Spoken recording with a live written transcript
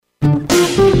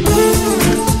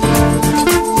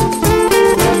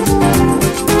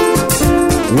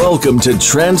Welcome to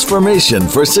Transformation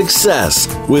for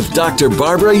Success with Dr.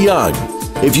 Barbara Young.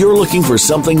 If you're looking for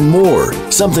something more,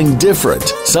 something different,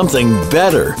 something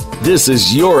better, this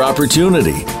is your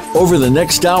opportunity. Over the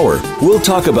next hour, we'll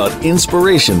talk about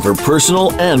inspiration for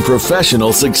personal and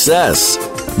professional success.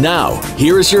 Now,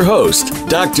 here is your host,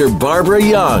 Dr. Barbara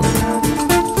Young.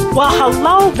 Well,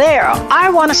 hello there. I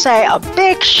want to say a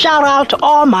big shout out to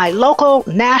all my local,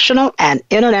 national, and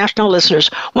international listeners.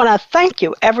 I want to thank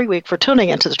you every week for tuning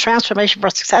into the Transformation for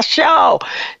Success show.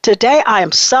 Today, I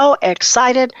am so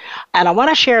excited, and I want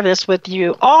to share this with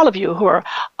you, all of you who are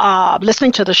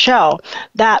listening to the show,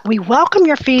 that we welcome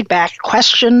your feedback,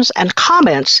 questions, and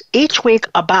comments each week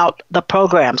about the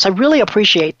programs. I really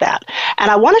appreciate that. And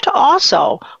I wanted to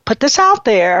also put this out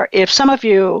there if some of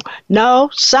you know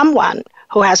someone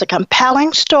who has a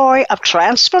compelling story of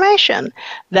transformation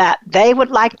that they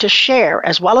would like to share,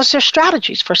 as well as their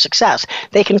strategies for success,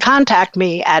 they can contact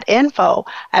me at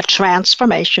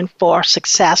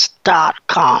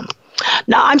info@transformationforsuccess.com.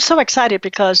 Now, I'm so excited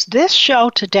because this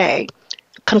show today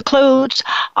concludes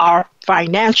our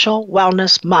Financial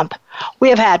Wellness Month. We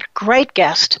have had great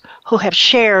guests who have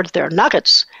shared their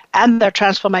nuggets and their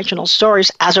transformational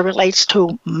stories as it relates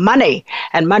to money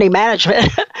and money management.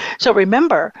 So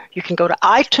remember, you can go to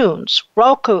iTunes,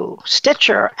 Roku,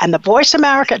 Stitcher, and the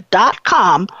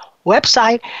VoiceAmerica.com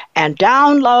website and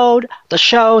download the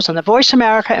shows on the Voice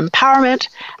America Empowerment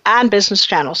and Business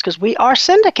channels because we are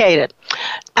syndicated.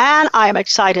 And I am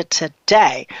excited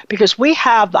today because we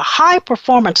have the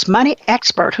high-performance money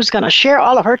expert who's going to share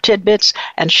all of her tidbits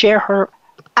and share her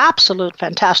absolute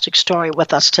fantastic story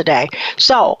with us today.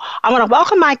 So I want to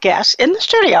welcome my guest in the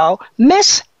studio,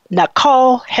 Miss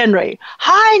Nicole Henry.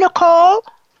 Hi, Nicole.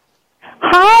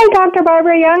 Hi, Dr.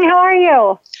 Barbara Young. How are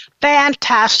you?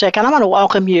 Fantastic. And I want to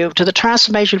welcome you to the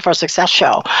Transformation for Success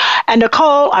show. And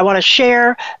Nicole, I want to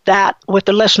share that with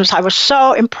the listeners. I was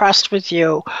so impressed with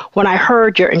you when I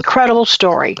heard your incredible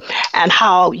story and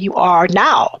how you are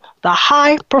now the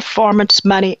high-performance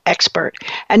money expert.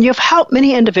 And you've helped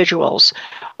many individuals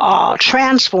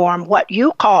transform what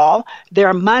you call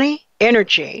their money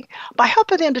energy by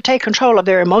helping them to take control of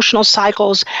their emotional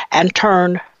cycles and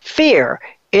turn fear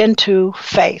into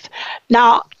faith.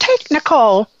 Now, take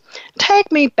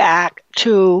me back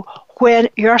to when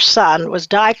your son was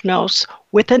diagnosed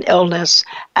with an illness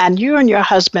and you and your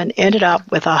husband ended up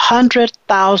with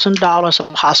 $100,000 of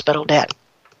hospital debt.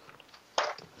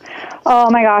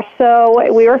 Oh my gosh.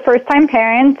 So we were first-time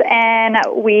parents and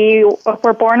we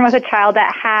were born with a child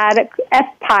that had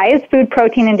FPIES, food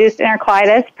protein-induced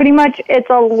enterocolitis. Pretty much it's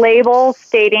a label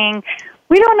stating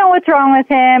we don't know what's wrong with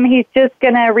him. He's just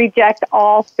going to reject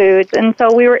all foods. And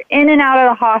so we were in and out of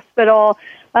the hospital.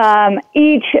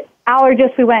 Each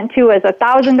allergist we went to was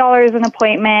 $1,000 an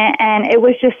appointment, and it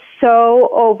was just so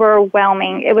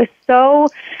overwhelming. It was so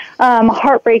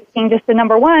heartbreaking just to,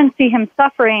 number one, see him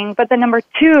suffering, but then number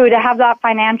two, to have that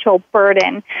financial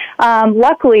burden.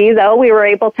 Luckily, though, we were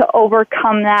able to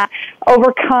overcome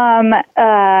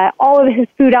all of his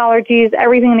food allergies,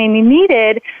 everything that he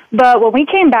needed. But when we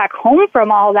came back home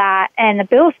from all that and the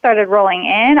bills started rolling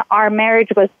in, our marriage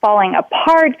was falling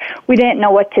apart. We didn't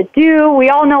know what to do. We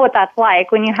all know what that's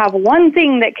like when you have one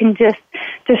thing that can just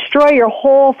destroy your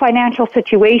whole financial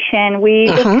situation. We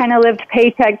just kind of lived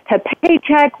paycheck to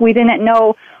paycheck. We didn't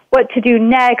know what to do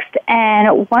next.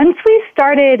 And once we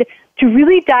started to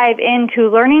really dive into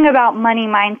learning about money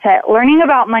mindset, learning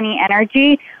about money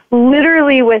energy,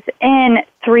 literally within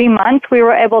 3 months, we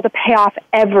were able to pay off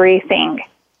everything.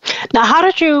 Now, how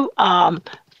did you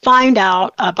find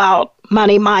out about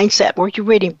money mindset? Were you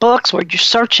reading books? Were you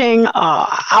searching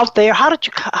out there? How did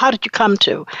you come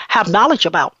to have knowledge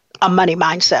about a money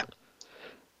mindset?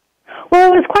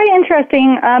 Well, it was quite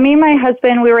interesting. Me and my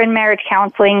husband, we were in marriage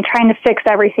counseling trying to fix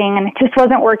everything, and it just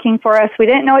wasn't working for us. We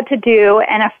didn't know what to do,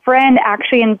 and a friend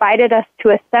actually invited us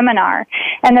to a seminar.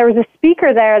 And there was a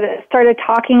speaker there that started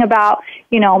talking about,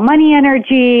 money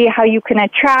energy, how you can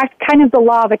attract, kind of the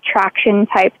law of attraction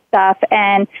type stuff.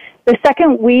 And the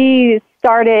second we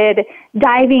started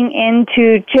diving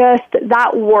into just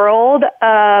that world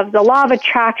of the law of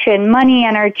attraction, money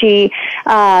energy,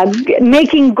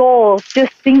 making goals,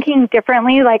 just thinking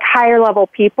differently like higher level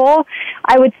people,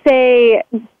 I would say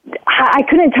I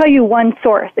couldn't tell you one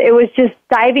source. It was just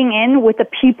diving in with the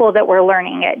people that were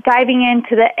learning it, diving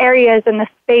into the areas and the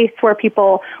space where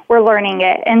people were learning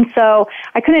it. And so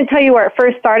I couldn't tell you where it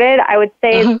first started. I would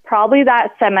say probably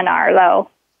that seminar, though.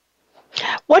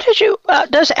 What did you,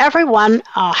 does everyone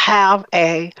have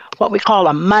what we call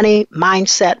a money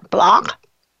mindset block?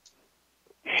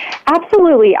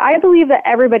 Absolutely. I believe that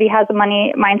everybody has a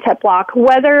money mindset block.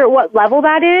 What level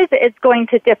that is, it's going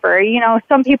to differ. You know,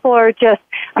 some people are just,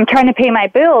 I'm trying to pay my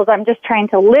bills. I'm just trying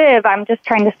to live. I'm just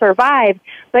trying to survive.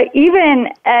 But even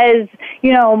as,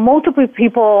 you know, multiple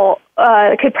people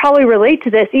could probably relate to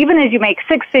this, even as you make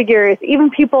six figures, even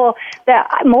people that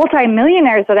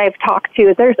multimillionaires that I've talked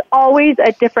to, there's always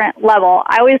a different level.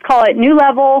 I always call it new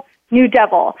level, new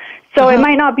devil. So it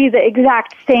might not be the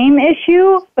exact same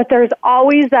issue, but there's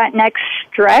always that next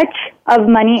stretch of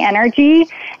money energy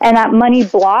and that money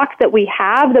block that we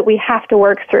have to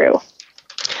work through.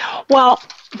 Well,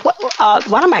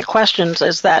 one of my questions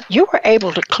is that you were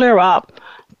able to clear up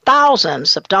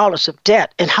thousands of dollars of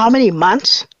debt in how many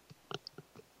months?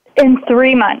 In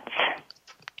 3 months.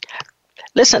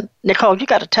 Listen, Nicole, you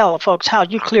got to tell the folks how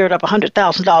you cleared up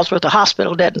 $100,000 worth of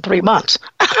hospital debt in 3 months.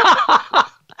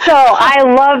 So I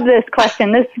love this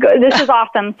question. This is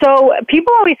awesome. So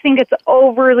people always think it's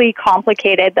overly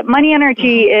complicated, that money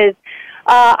energy is,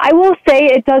 I will say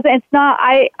it doesn't, it's not,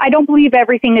 I don't believe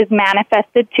everything is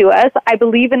manifested to us. I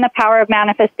believe in the power of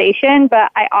manifestation,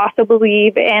 but I also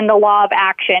believe in the law of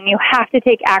action. You have to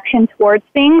take action towards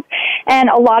things. And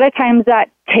a lot of times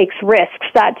that takes risks,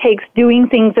 that takes doing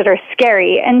things that are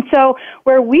scary. And so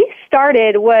where we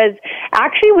started was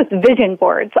actually with vision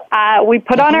boards. We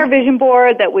put on our vision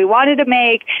board that we wanted to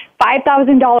make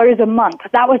 $5,000 a month.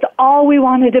 That was all we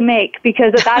wanted to make,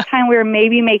 because at that time we were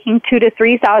maybe making $2,000 to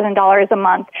 $3,000 a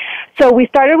month. So we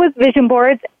started with vision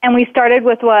boards, and we started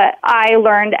with what I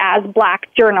learned as black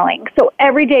journaling. So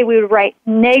every day we would write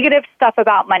negative stuff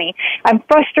about money. I'm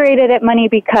frustrated at money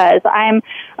because, I'm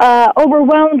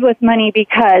overwhelmed with money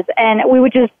because, and we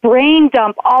would just brain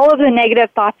dump all of the negative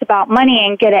thoughts about money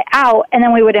and get it out, and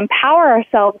then we would empower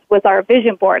ourselves with our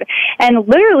vision board. And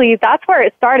literally, that's where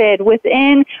it started.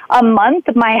 Within a month,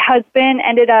 my husband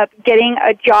ended up getting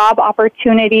a job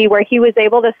opportunity where he was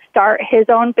able to start his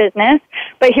own business,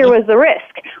 but here was the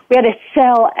risk. We had to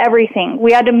sell everything.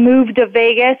 We had to move to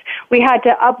Vegas. We had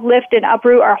to uplift and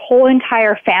uproot our whole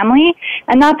entire family,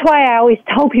 and that's why I always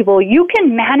tell people, you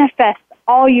can manifest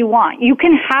all you want. You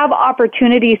can have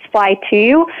opportunities fly to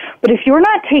you, but if you're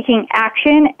not taking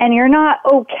action and you're not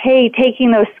okay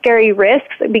taking those scary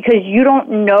risks because you don't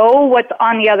know what's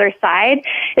on the other side,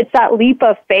 it's that leap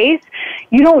of faith.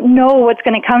 You don't know what's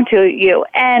going to come to you.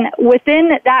 And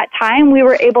within that time, we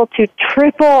were able to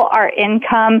triple our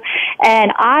income,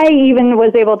 and I even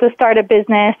was able to start a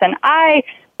business, and I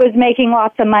was making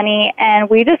lots of money, and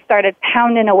we just started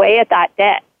pounding away at that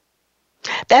debt.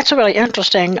 That's really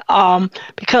interesting,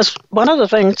 because one of the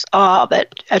things that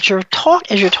as you're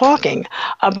talking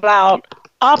about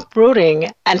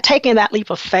uprooting and taking that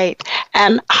leap of faith,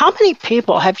 and how many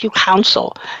people have you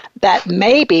counseled that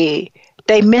maybe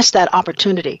they missed that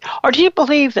opportunity? Or do you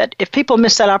believe that if people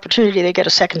miss that opportunity, they get a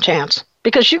second chance?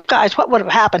 Because you guys, what would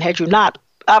have happened had you not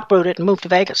uprooted and moved to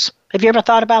Vegas? Have you ever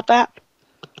thought about that?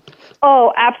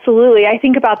 Oh, absolutely. I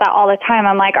think about that all the time.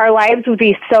 I'm like, our lives would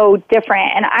be so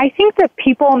different. And I think that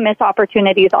people miss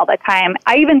opportunities all the time.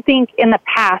 I even think in the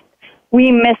past,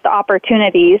 we missed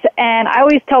opportunities. And I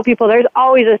always tell people there's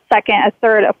always a second, a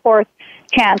third, a fourth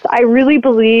chance. I really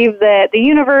believe that the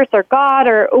universe or God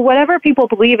or whatever people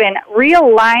believe in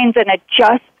realigns and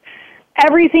adjusts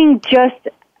everything just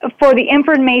for the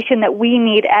information that we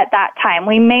need at that time.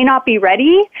 We may not be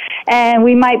ready, and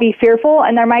we might be fearful,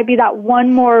 and there might be that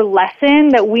one more lesson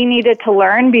that we needed to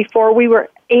learn before we were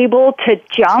able to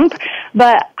jump.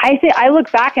 But I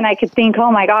look back and I could think,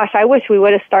 oh my gosh, I wish we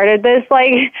would have started this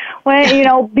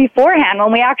beforehand,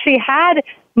 when we actually had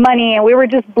money and we were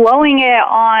just blowing it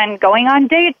on going on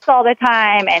dates all the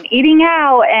time and eating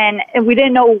out, and we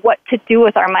didn't know what to do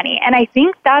with our money. And I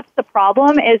think that's the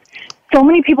problem, is so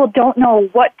many people don't know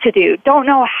what to do, don't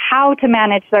know how to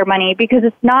manage their money, because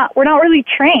we're not really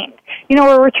trained.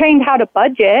 We're trained how to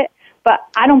budget, but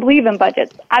I don't believe in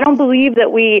budgets. I don't believe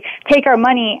that we take our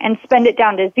money and spend it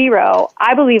down to zero.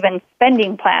 I believe in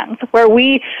spending plans, where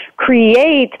we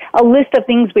create a list of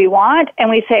things we want and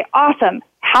we say, awesome,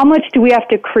 how much do we have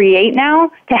to create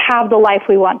now to have the life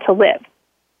we want to live?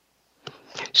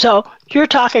 So you're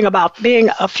talking about being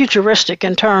futuristic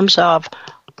in terms of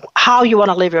how you want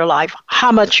to live your life,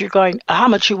 how much you want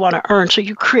to earn. So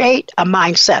you create a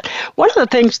mindset. One of the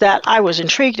things that I was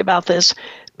intrigued about this,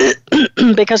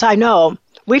 because I know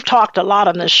we've talked a lot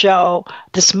on this show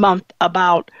this month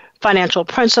about financial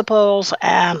principles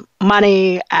and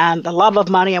money and the love of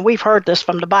money, and we've heard this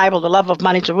from the Bible, the love of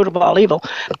money is the root of all evil,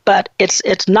 but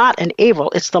it's not an evil,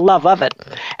 it's the love of it.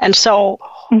 And so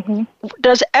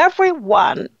does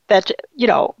everyone that,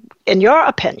 in your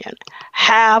opinion,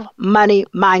 have money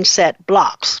mindset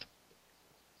blocks?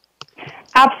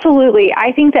 Absolutely.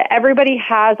 I think that everybody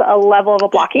has a level of a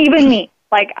block, even me.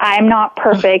 Like, I'm not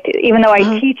perfect, even though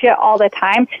I teach it all the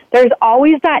time. There's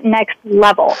always that next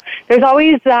level. There's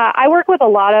always that. I work with a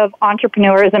lot of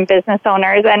entrepreneurs and business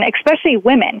owners, and especially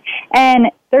women.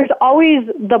 And there's always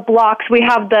the blocks. We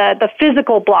have the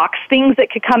physical blocks, things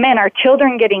that could come in, our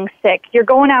children getting sick. You're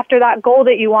going after that goal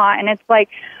that you want, and it's like,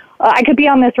 I could be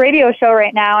on this radio show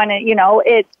right now, and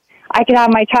I could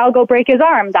have my child go break his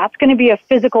arm. That's going to be a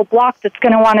physical block that's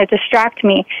going to want to distract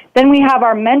me. Then we have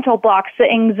our mental blocks,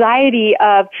 the anxiety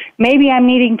of maybe I'm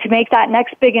needing to make that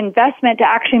next big investment to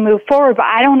actually move forward, but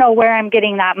I don't know where I'm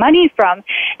getting that money from.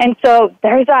 And so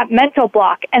there's that mental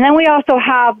block. And then we also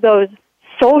have those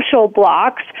social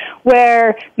blocks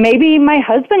where maybe my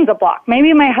husband's a block.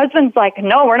 Maybe my husband's like,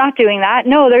 no, we're not doing that.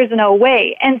 No, there's no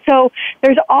way. And so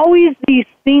there's always these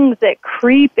things that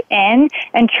creep in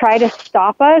and try to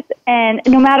stop us. And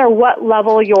no matter what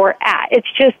level you're at,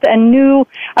 it's just I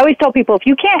always tell people, if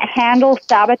you can't handle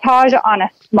sabotage on a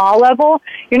small level,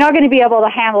 you're not going to be able to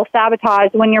handle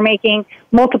sabotage when you're making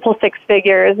multiple six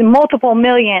figures, multiple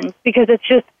millions, because it's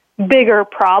just bigger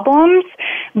problems.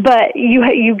 But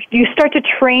you start to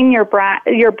train your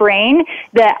brain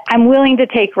that I'm willing to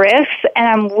take risks and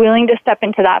I'm willing to step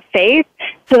into that faith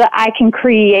so that I can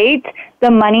create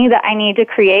the money that I need to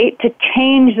create to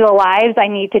change the lives I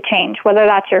need to change, whether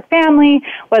that's your family,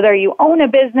 whether you own a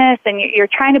business and you're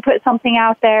trying to put something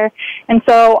out there. And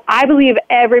so I believe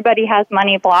everybody has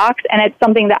money blocks, and it's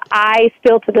something that I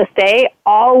still to this day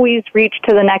always reach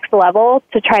to the next level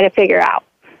to try to figure out.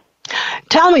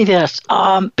 Tell me this,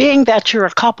 being that you're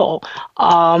a couple,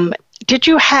 did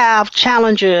you have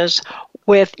challenges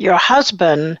with your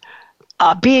husband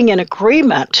being in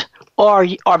agreement or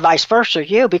vice versa,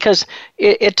 you? Because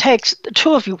it takes the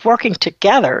two of you working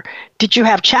together. Did you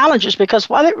have challenges? Because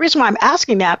the reason why I'm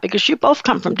asking that, because you both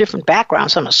come from different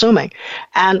backgrounds, I'm assuming.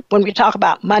 And when we talk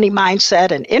about money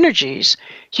mindset and energies,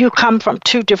 you come from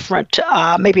two different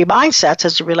maybe mindsets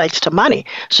as it relates to money.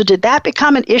 So did that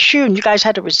become an issue and you guys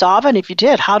had to resolve it? And if you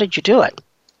did, how did you do it?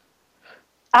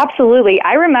 Absolutely.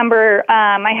 I remember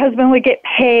my husband would get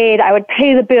paid. I would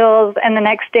pay the bills, and the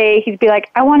next day he'd be like,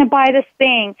 I want to buy this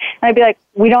thing. And I'd be like,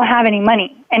 we don't have any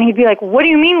money. And he'd be like, what do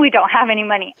you mean we don't have any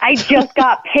money? I just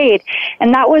got paid.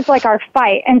 And that was like our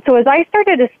fight. And so as I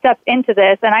started to step into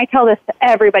this, and I tell this to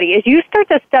everybody, as you start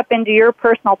to step into your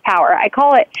personal power, I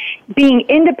call it being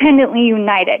independently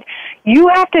united. You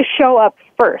have to show up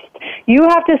first. You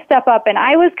have to step up, and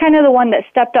I was kind of the one that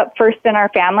stepped up first in our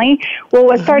family. Well,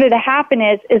 what started to happen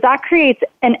is that creates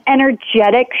an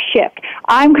energetic shift.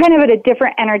 I'm kind of at a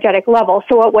different energetic level.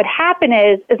 So what would happen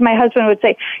is my husband would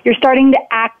say, you're starting to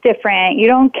act different. You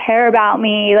don't care about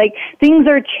me. Like, things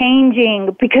are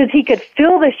changing, because he could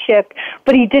feel the shift,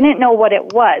 but he didn't know what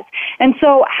it was. And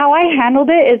so how I handled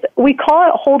it is we call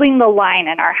it holding the line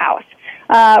in our house.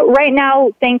 Right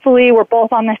now, thankfully, we're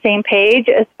both on the same page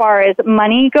as far as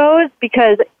money goes,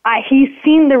 because he's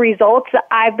seen the results that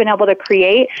I've been able to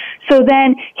create. So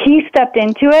then he stepped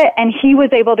into it, and he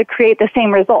was able to create the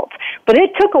same results. But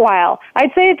it took a while.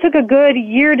 I'd say it took a good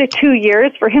 1 to 2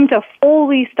 years for him to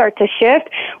fully start to shift,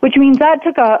 which means that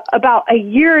took about a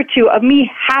year or two of me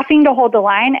having to hold the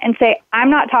line and say, I'm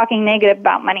not talking negative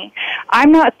about money.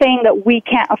 I'm not saying that we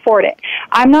can't afford it.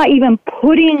 I'm not even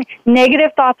putting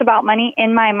negative thoughts about money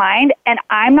in my mind, and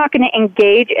I'm not going to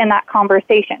engage in that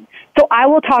conversation. So I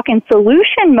will talk in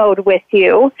solution mode with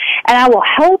you, and I will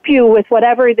help you with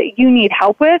whatever that you need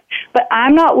help with, but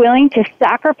I'm not willing to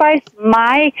sacrifice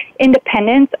my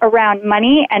independence around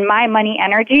money and my money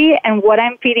energy and what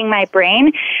I'm feeding my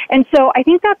brain. And so I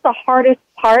think that's the hardest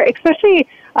part, especially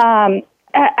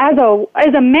as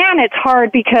a man, it's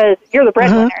hard because you're the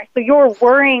breadwinner. So you're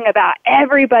worrying about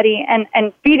everybody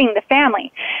and feeding the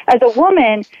family. As a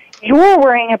woman, you're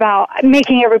worrying about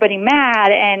making everybody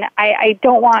mad, and I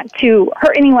don't want to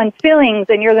hurt anyone's feelings,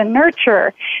 and you're the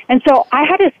nurturer. And so I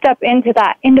had to step into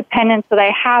that independence that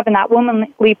I have and that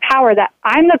womanly power, that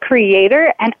I'm the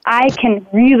creator and I can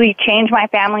really change my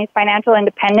family's financial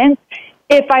independence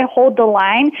if I hold the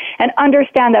line and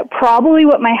understand that probably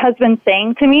what my husband's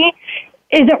saying to me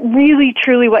isn't really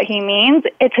truly what he means.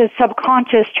 It's his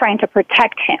subconscious trying to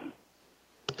protect him.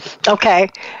 Okay.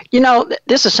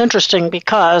 This is interesting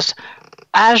because,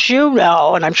 as you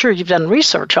know, and I'm sure you've done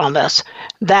research on this,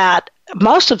 that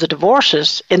most of the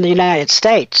divorces in the United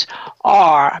States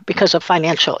are because of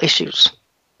financial issues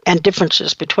and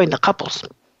differences between the couples.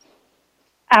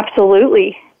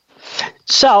 Absolutely.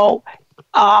 So,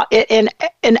 in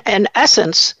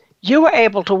essence, you were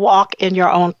able to walk in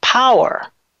your own power,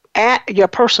 at your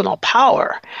personal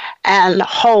power, and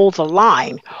hold the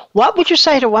line. What would you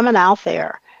say to women out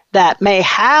there that may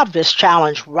have this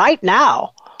challenge right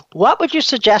now, what would you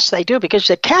suggest they do? Because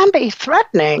it can be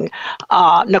threatening,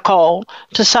 Nicole,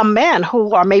 to some men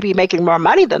who are maybe making more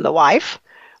money than the wife.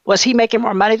 Was he making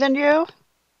more money than you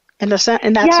in that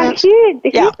sense?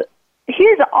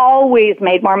 He's always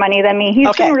made more money than me.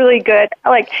 He's been really good.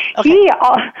 Like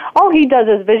all he does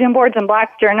is vision boards and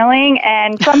black journaling,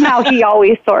 and somehow he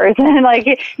always soars. And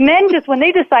like men, just when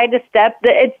they decide to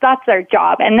that's their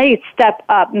job, and they step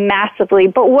up massively.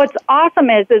 But what's awesome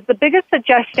is the biggest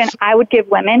suggestion I would give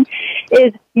women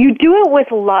is you do it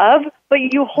with love,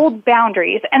 but you hold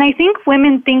boundaries. And I think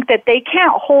women think that they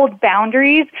can't hold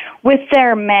boundaries with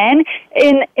their men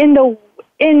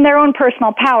in their own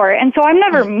personal power. And so I'm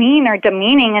never mean or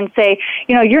demeaning and say,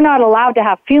 you're not allowed to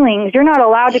have feelings. You're not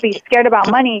allowed to be scared about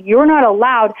money. You're not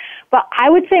allowed. But I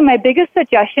would say my biggest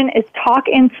suggestion is talk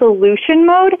in solution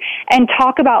mode and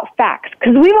talk about facts.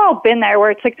 Because we've all been there where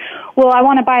it's like, well, I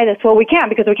want to buy this. Well, we can't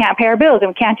because we can't pay our bills and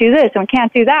we can't do this and we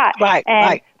can't do that. Right.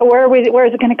 Where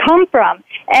is it going to come from?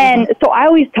 And so I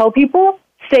always tell people,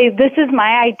 say, this is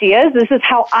my ideas. This is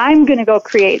how I'm going to go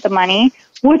create the money.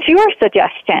 What's your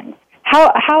suggestion?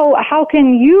 How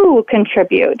can you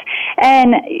contribute?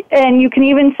 And you can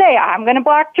even say, I'm going to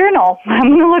black journal. I'm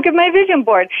going to look at my vision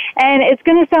board. And it's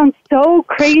going to sound so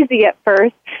crazy at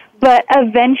first, but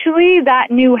eventually that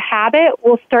new habit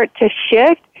will start to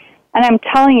shift. And I'm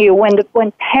telling you, when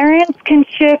parents can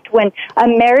shift, when a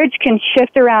marriage can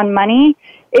shift around money,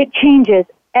 it changes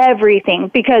everything.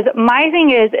 Because my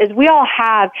thing is we all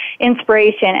have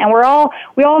inspiration and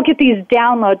we all get these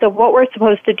downloads of what we're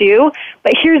supposed to do.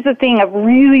 But here's the thing of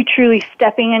really truly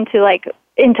stepping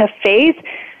into faith.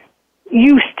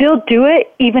 You still do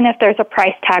it even if there's a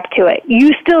price tag to it.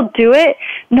 You still do it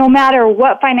no matter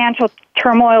what financial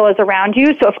turmoil is around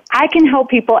you. So if I can help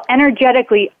people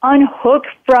energetically unhook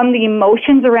from the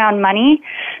emotions around money,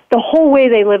 the whole way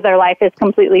they live their life is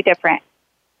completely different.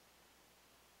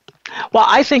 Well,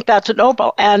 I think that's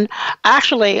noble. And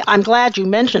actually, I'm glad you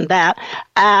mentioned that.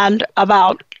 And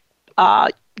about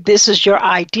this is your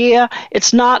idea.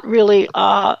 It's not really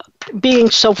being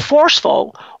so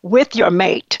forceful with your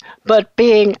mate, but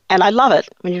being, and I love it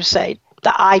when you say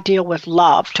the idea with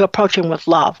love, to approach him with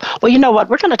love. Well, you know what?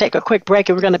 We're going to take a quick break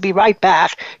and we're going to be right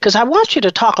back because I want you to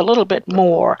talk a little bit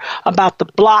more about the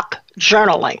block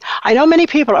journaling. I know many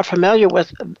people are familiar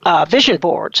with vision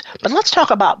boards, but let's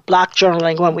talk about block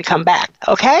journaling when we come back,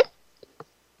 okay?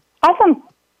 Awesome.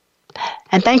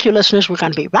 And thank you, listeners. We're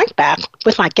going to be right back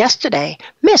with my guest today,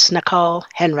 Miss Nicole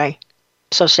Henry.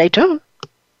 So stay tuned.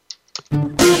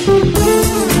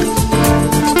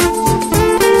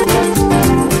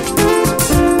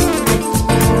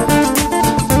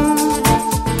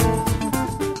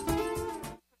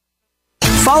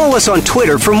 Follow us on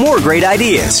Twitter for more great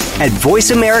ideas at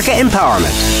Voice America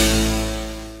Empowerment.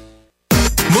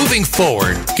 Moving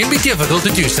forward can be difficult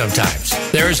to do sometimes.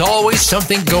 There is always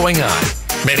something going on.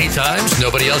 Many times,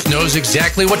 nobody else knows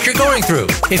exactly what you're going through.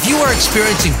 If you are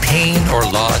experiencing pain or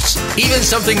loss, even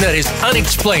something that is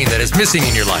unexplained that is missing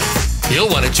in your life, you'll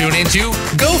want to tune into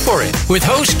Go For It with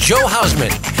host Joe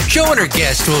Hausman. Joe and her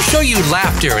guests will show you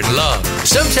laughter and love.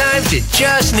 Sometimes you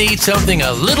just need something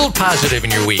a little positive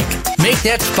in your week. Make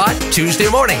that spot Tuesday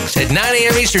mornings at 9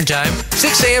 a.m. Eastern Time,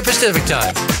 6 a.m. Pacific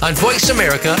Time on Voice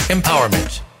America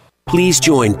Empowerment. Please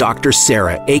join Dr.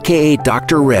 Sarah, a.k.a.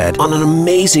 Dr. Red, on an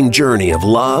amazing journey of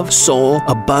love, soul,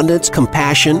 abundance,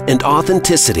 compassion, and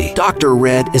authenticity. Dr.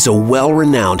 Red is a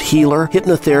well-renowned healer,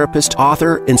 hypnotherapist,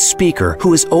 author, and speaker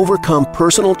who has overcome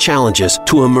personal challenges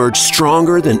to emerge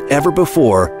stronger than ever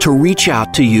before to reach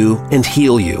out to you and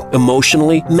heal you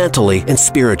emotionally, mentally, and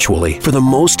spiritually for the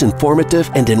most informative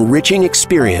and enriching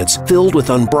experience filled with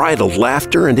unbridled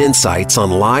laughter and insights on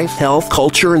life, health,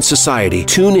 culture, and society.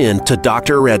 Tune in to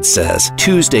Dr. Red Says,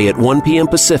 Tuesday at 1 p.m.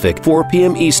 Pacific, 4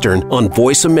 p.m. Eastern on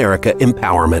Voice America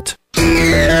Empowerment.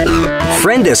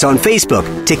 Friend us on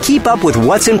Facebook to keep up with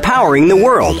what's empowering the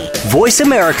world. Voice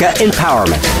America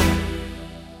Empowerment.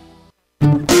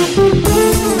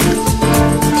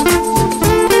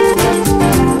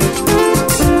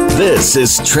 This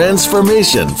is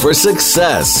Transformation for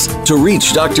Success. To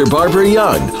reach Dr. Barbara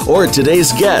Young or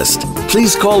today's guest,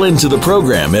 please call into the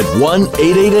program at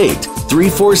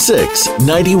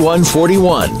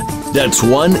 1-888-346-9141. That's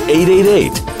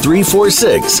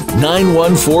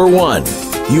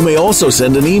 1-888-346-9141. You may also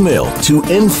send an email to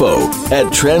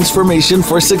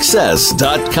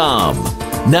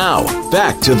info@transformationforsuccess.com. Now,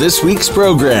 back to this week's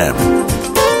program.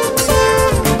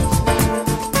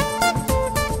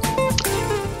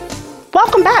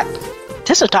 Welcome back.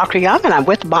 This is Dr. Young, and I'm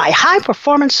with my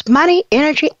high-performance money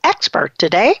energy expert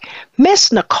today,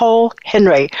 Miss Nicole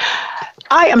Henry.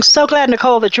 I am so glad,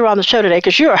 Nicole, that you're on the show today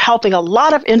because you are helping a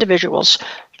lot of individuals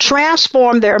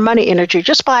transform their money energy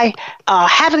just by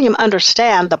having them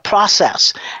understand the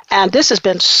process. And this has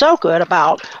been so good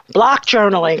about block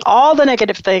journaling, all the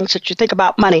negative things that you think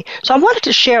about money. So I wanted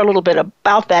to share a little bit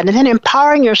about that and then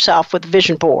empowering yourself with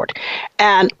Vision Board.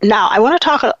 And now I want to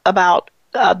talk about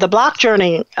the block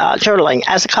journaling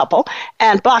as a couple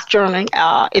and block journaling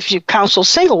if you counsel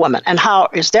single women and how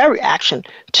is their reaction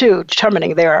to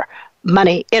determining their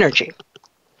money energy.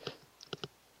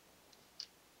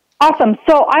 Awesome.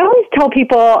 So I always tell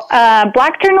people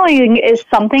block journaling is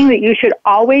something that you should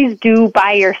always do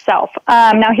by yourself.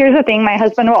 Now, here's the thing. My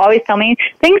husband will always tell me,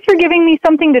 thanks for giving me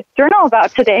something to journal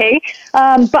about today.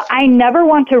 But I never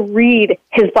want to read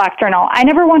his block journal. I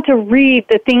never want to read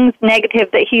the things negative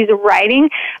that he's writing.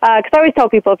 Because I always tell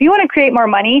people, if you want to create more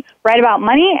money, write about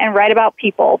money and write about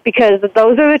people. Because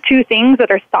those are the two things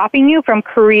that are stopping you from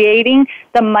creating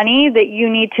the money that you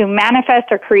need to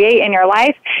manifest or create in your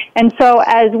life. And so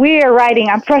as we are writing,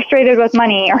 I'm frustrated with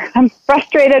money, or I'm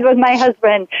frustrated with my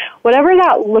husband, whatever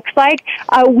that looks like,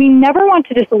 we never want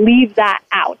to just leave that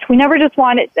out. We never just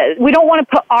want it, we don't want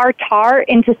to put our tar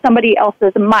into somebody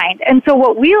else's mind. And so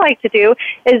what we like to do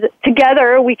is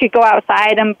together we could go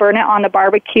outside and burn it on the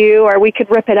barbecue, or we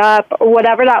could rip it up, or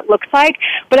whatever that looks like.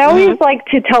 But I always like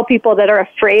to tell people that are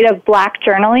afraid of black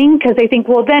journaling, because they think,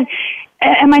 well, then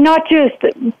am I not just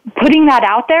putting that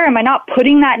out there? Am I not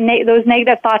putting that those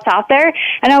negative thoughts out there?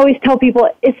 And I always tell people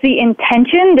it's the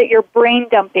intention that you're brain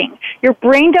dumping. You're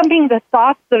brain dumping the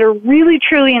thoughts that are really,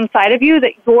 truly inside of you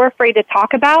that you're afraid to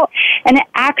talk about. And it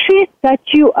actually sets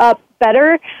you up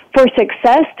better for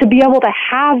success to be able to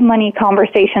have money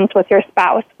conversations with your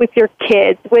spouse, with your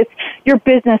kids, with your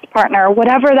business partner,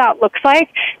 whatever that looks like,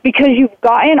 because you've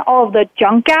gotten all of the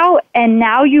junk out and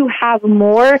now you have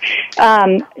more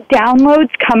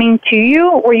downloads coming to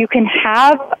you where you can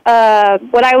have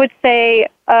what I would say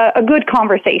a good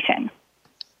conversation.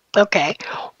 Okay.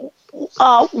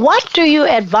 What do you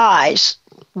advise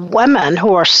women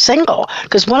who are single?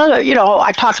 Because one of the,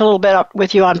 I talked a little bit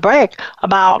with you on break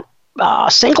about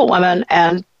single women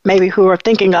and maybe who are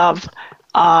thinking of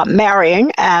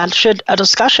marrying, and should a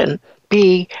discussion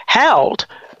be held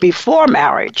before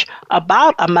marriage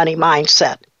about a money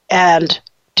mindset, and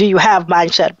do you have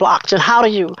mindset blocks, and how do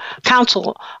you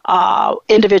counsel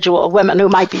individual women who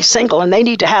might be single and they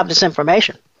need to have this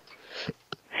information?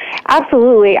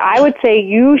 Absolutely. I would say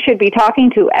you should be talking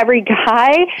to every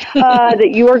guy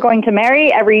that you are going to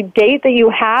marry, every date that you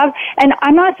have. And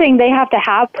I'm not saying they have to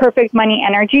have perfect money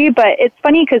energy, but it's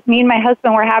funny because me and my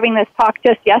husband were having this talk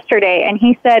just yesterday, and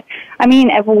he said, I mean,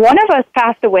 if one of us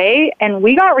passed away and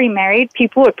we got remarried,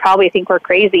 people would probably think we're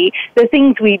crazy. The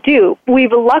things we do.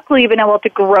 We've luckily been able to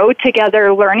grow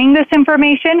together learning this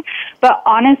information. But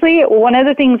honestly, one of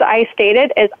the things I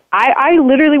stated is I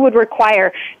literally would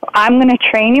require, I'm going to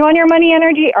train you on your money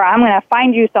energy, or I'm going to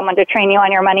find you someone to train you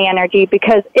on your money energy,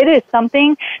 because it is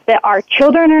something that our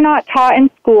children are not taught in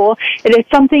school. It is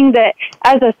something that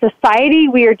as a society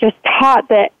we are just taught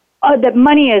that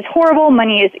money is horrible,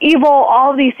 money is evil, all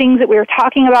of these things that we were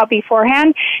talking about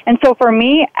beforehand. And so for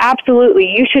me, absolutely,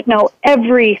 you should know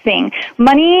everything.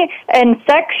 Money and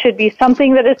sex should be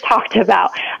something that is talked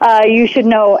about. You should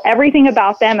know everything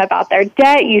about them, about their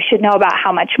debt. You should know about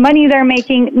how much money they're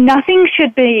making. Nothing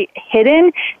should be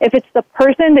hidden if it's the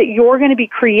person that you're going to be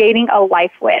creating a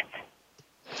life with.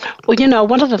 Well,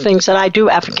 one of the things that I do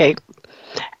advocate,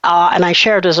 and I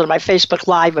shared this on my Facebook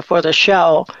Live before the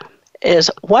show,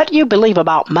 is what you believe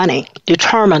about money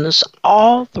determines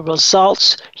all the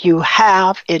results you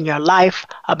have in your life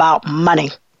about money.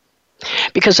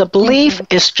 Because a belief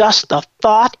is just the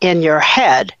thought in your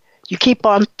head. You keep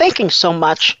on thinking so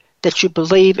much that you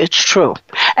believe it's true.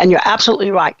 And you're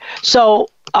absolutely right. So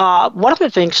one of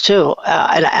the things, too,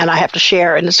 and I have to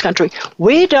share in this country,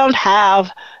 we don't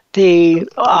have the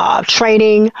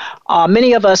training.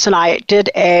 Many of us, and I did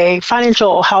a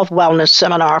financial health wellness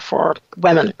seminar for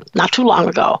women not too long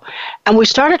ago, and we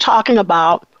started talking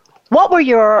about what were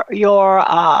your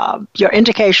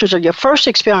indications or your first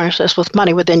experiences with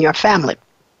money within your family.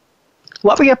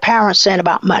 What were your parents saying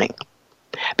about money?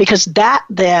 Because that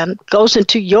then goes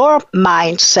into your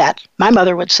mindset. My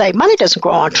mother would say, money doesn't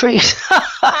grow on trees.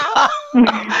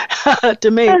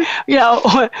 To me,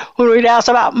 when we'd ask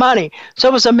about money. So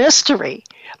it was a mystery.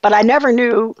 But I never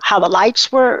knew how the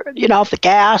lights were,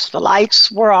 if the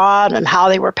lights were on and how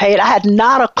they were paid. I had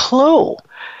not a clue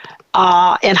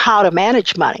in how to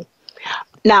manage money.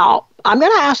 Now, I'm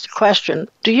going to ask the question,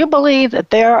 do you believe that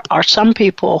there are some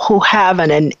people who have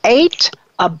an innate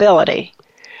ability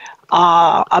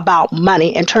about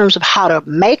money in terms of how to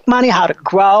make money, how to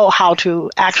grow, how to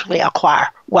actually acquire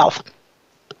wealth?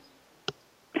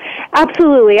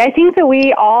 Absolutely. I think that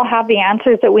we all have the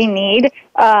answers that we need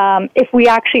if we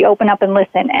actually open up and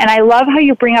listen. And I love how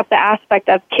you bring up the aspect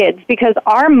of kids, because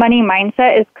our money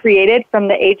mindset is created from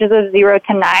the ages of 0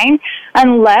 to 9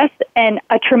 unless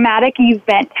a traumatic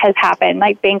event has happened,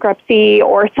 like bankruptcy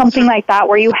or something like that,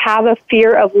 where you have a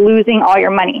fear of losing all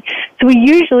your money. So we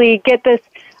usually get this.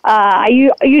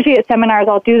 Usually at seminars,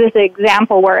 I'll do this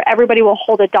example where everybody will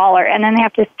hold $1 and then they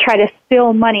have to try to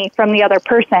steal money from the other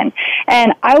person.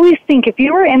 And I always think, if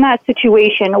you were in that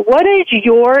situation, what is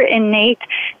your innate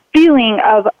feeling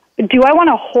of, do I want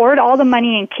to hoard all the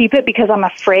money and keep it because I'm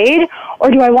afraid?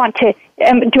 Or do I want to,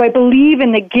 do I believe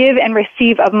in the give and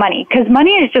receive of money? Because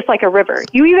money is just like a river.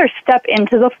 You either step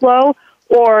into the flow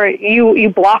or you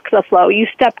block the flow. You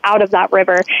step out of that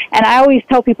river. And I always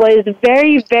tell people it is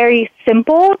very, very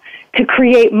simple to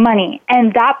create money.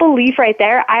 And that belief right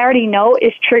there, I already know,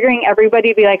 is triggering everybody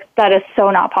to be like, that is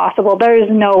so not possible. There is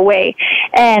no way.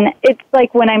 And it's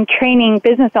like when I'm training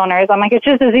business owners, I'm like, it's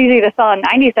just as easy to sell a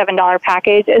 $97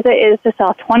 package as it is to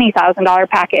sell a $20,000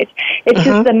 package. It's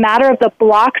just a matter of the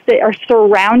blocks that are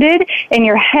surrounded in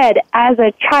your head as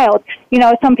a child. You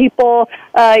know, some people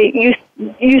used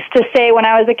to say when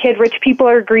I was a kid, rich people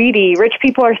are greedy, rich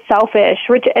people are selfish,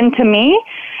 and to me,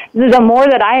 the more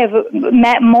that I have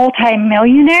met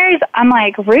multimillionaires, I'm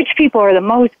like, rich people are the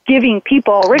most giving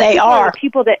people. Rich people are the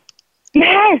people that,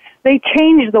 yes, they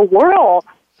change the world.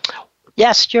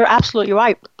 Yes, you're absolutely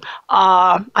right.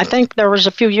 I think there was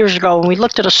a few years ago when we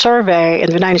looked at a survey in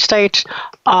the United States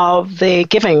of the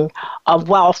giving of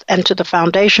wealth into the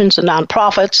foundations and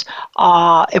nonprofits.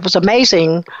 It was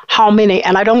amazing how many,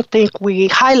 and I don't think we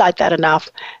highlight that enough,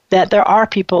 that there are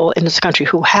people in this country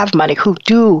who have money, who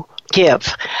do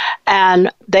give. And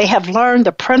they have learned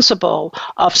the principle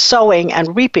of sowing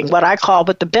and reaping, what I call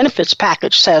what the benefits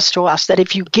package says to us, that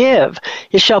if you give,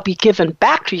 it shall be given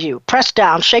back to you, pressed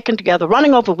down, shaken together,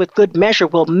 running over with good measure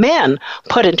will men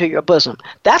put into your bosom.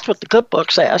 That's what the good book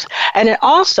says. And it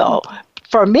also,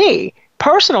 for me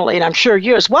personally, and I'm sure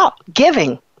you as well,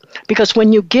 giving. Because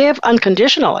when you give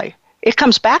unconditionally, it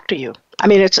comes back to you. I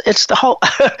mean, it's the whole,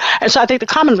 and so I think the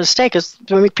common mistake is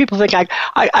when people think,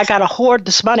 I got to hoard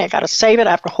this money, I got to save it, I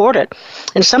have to hoard it.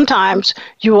 And sometimes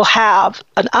you will have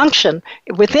an unction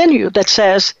within you that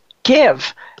says,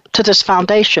 give to this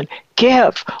foundation,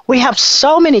 give. We have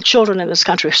so many children in this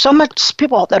country, so much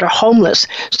people that are homeless,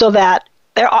 so that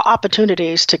there are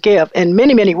opportunities to give in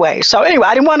many, many ways. So anyway,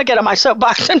 I didn't want to get on my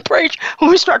soapbox and preach when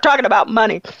we start talking about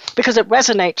money, because it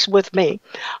resonates with me.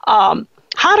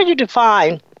 How do you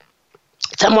define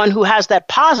someone who has that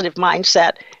positive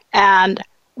mindset, and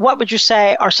what would you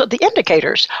say are the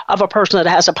indicators of a person that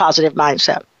has a positive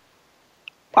mindset?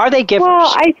 Are they givers?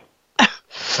 Well,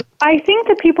 I think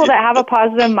the people that have a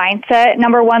positive mindset,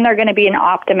 number one, they're going to be an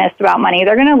optimist about money.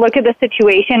 They're going to look at the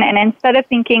situation, and instead of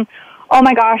thinking, oh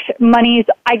my gosh,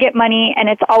 I get money and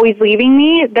it's always leaving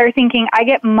me, they're thinking, I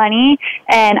get money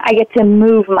and I get to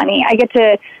move money. I get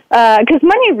to, because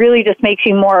money really just makes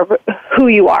you more of who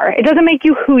you are. It doesn't make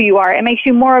you who you are. It makes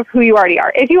you more of who you already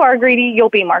are. If you are greedy, you'll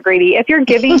be more greedy. If you're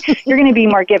giving, you're going to be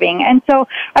more giving. And so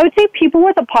I would say people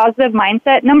with a positive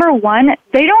mindset, number one,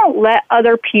 they don't let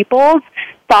other people's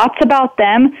thoughts about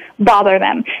them bother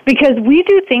them, because we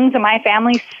do things in my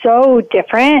family so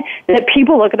different that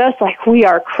people look at us like we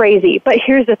are crazy. But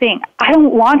here's the thing. I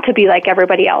don't want to be like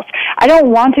everybody else. I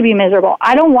don't want to be miserable.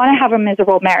 I don't want to have a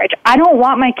miserable marriage. I don't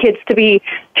want my kids to be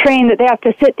trained that they have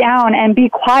to sit down and be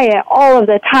quiet all of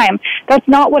the time. That's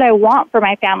not what I want for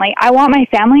my family. I want my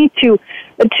family to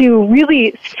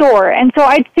really soar. And so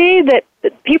I'd say that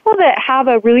people that have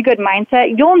a really good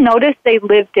mindset, you'll notice they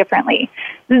live differently.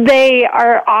 They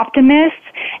are optimists,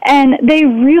 and they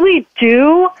really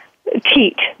do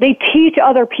teach. They teach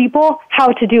other people how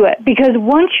to do it, because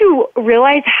once you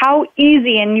realize how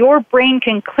easy, and your brain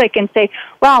can click and say,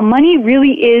 wow, money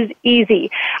really is easy.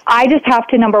 I just have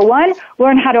to, number one,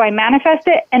 learn how do I manifest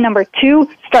it, and number two,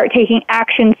 start taking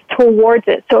actions towards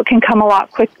it so it can come a lot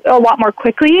more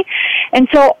quickly. And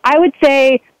so I would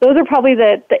say those are probably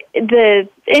the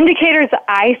indicators that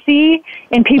I see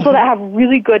in people that have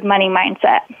really good money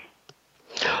mindset.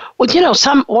 Well,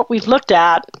 what we've looked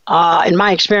at in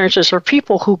my experiences are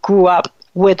people who grew up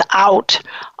without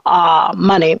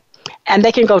money, and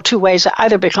they can go two ways. They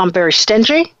either become very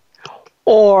stingy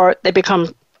or they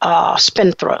become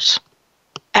spendthrifts.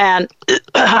 And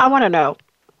I want to know,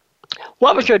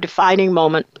 what was your defining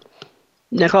moment,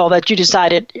 Nicole, that you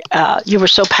decided you were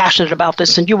so passionate about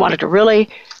this and you wanted to really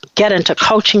get into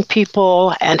coaching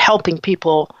people and helping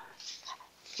people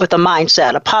with a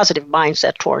mindset, a positive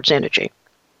mindset towards energy?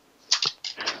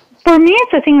 For me,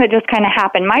 it's a thing that just kind of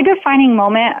happened. My defining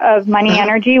moment of money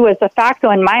energy was the fact that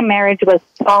when my marriage was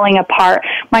falling apart,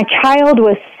 my child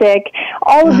was sick,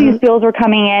 all of these bills were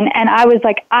coming in, and I was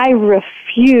like, I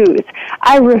refuse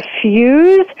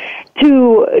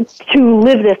to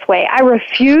live this way. I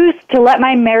refuse to let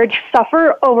my marriage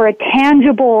suffer over a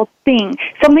tangible thing,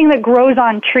 something that grows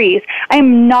on trees. I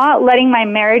am not letting my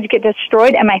marriage get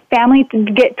destroyed and my family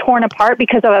get torn apart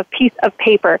because of a piece of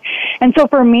paper. And so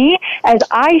for me, as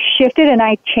I shifted and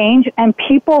I changed and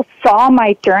people saw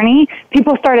my journey,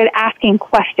 people started asking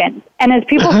questions. And as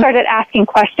people started asking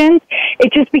questions,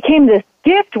 it just became this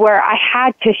gift where I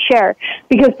had to share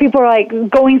because people are like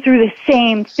going through the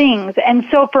same things. And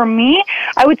so for me,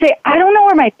 I would say, I don't know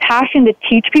where my passion to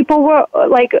teach people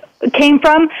came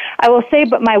from, I will say,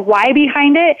 but my why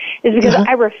behind it is because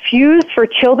I refuse for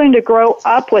children to grow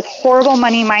up with horrible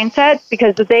money mindsets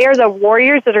because they are the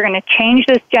warriors that are going to change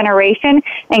this generation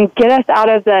and get us out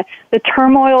of the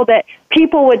turmoil that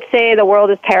people would say the world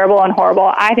is terrible and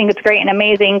horrible. I think it's great and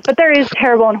amazing, but there is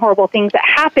terrible and horrible things that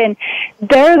happen.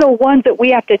 They're the ones that we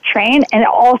have to train, and it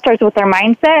all starts with their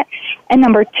mindset. And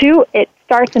number two, it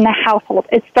starts in the household.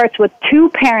 It starts with two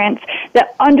parents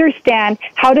that understand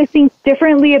how to think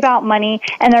differently about money,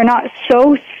 and they're not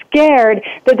so scared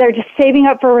that they're just saving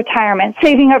up for retirement,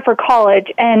 saving up for college,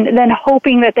 and then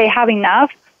hoping that they have enough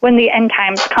when the end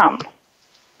times come.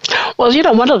 Well,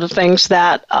 one of the things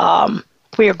that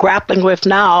we are grappling with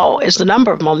now is the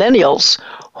number of millennials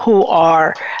who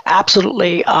are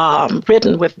absolutely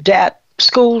ridden with debt,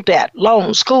 school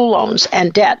loans,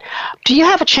 and debt. Do you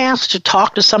have a chance to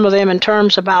talk to some of them in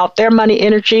terms about their money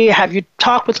energy? Have you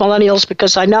talked with millennials?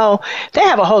 Because I know they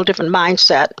have a whole different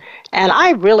mindset, and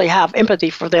I really have empathy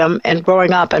for them and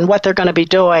growing up and what they're going to be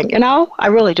doing. I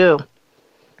really do.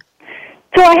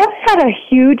 So I haven't had a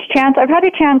huge chance. I've had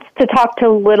a chance to talk to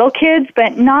little kids,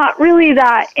 but not really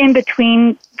that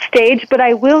in-between stage. But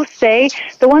I will say,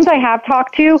 the ones I have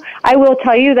talked to, I will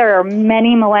tell you there are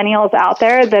many millennials out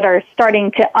there that are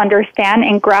starting to understand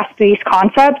and grasp these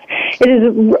concepts. It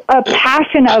is a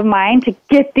passion of mine to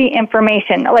get the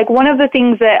information. Like one of the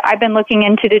things that I've been looking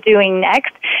into doing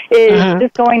next is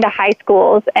just going to high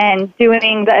schools and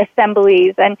doing the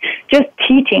assemblies and just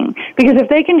teaching. Because if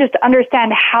they can just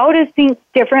understand how to think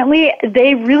differently,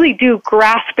 they really do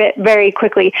grasp it very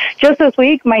quickly. Just this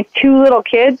week, my two little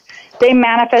kids, they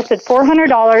manifested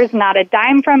 $400, not a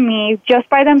dime from me, just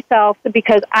by themselves,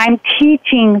 because I'm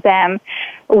teaching them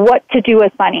what to do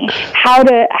with money, how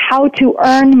to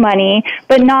earn money,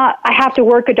 but not I have to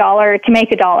work $1 to make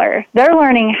 $1. They're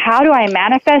learning how do I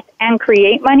manifest and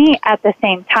create money at the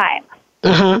same time.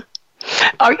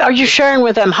 Are you sharing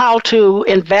with them how to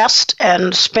invest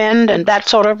and spend and that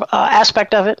sort of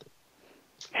aspect of it?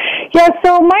 Yeah,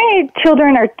 so my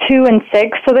children are 2 and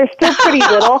 6, so they're still pretty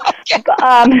little.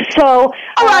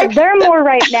 They're more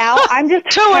right now. I'm just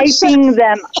hyping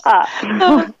them up.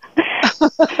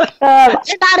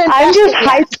 I'm just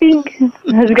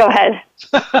hyping. Go ahead.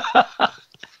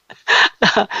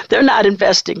 They're not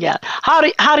investing yet. How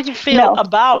do you feel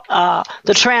about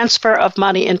the transfer of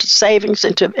money into savings,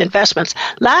 into investments?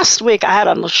 Last week I had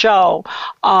on the show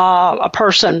a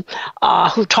person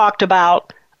who talked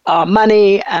about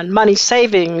money and money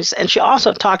savings, and she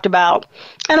also talked about,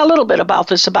 and a little bit about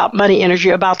this, about money energy,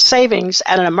 about savings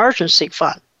and an emergency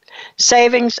fund.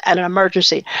 Savings and an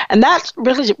emergency. And that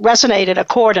really resonated a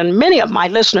chord in many of my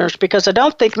listeners because I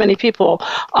don't think many people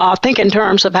think in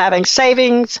terms of having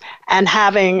savings and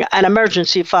having an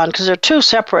emergency fund because they're two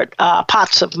separate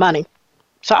pots of money.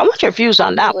 So I want your views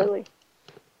on that one.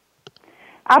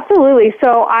 Absolutely.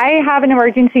 So I have an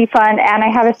emergency fund and I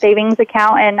have a savings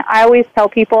account, and I always tell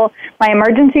people my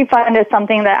emergency fund is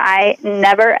something that I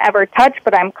never ever touch,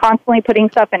 but I'm constantly putting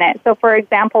stuff in it. So for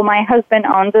example, my husband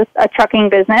owns a trucking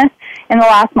business. In the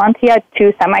last month, he had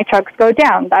 2 semi-trucks go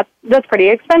down. That's pretty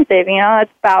expensive.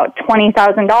 That's about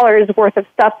 $20,000 worth of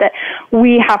stuff that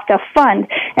we have to fund.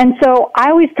 And so I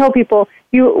always tell people,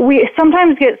 we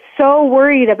sometimes get so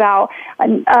worried about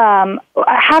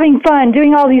having fun,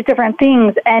 doing all these different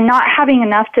things, and not having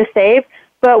enough to save.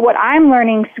 But what I'm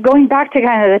learning, going back to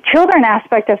kind of the children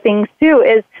aspect of things too,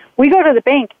 is we go to the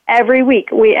bank every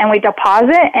week we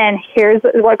deposit, and here's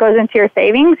what goes into your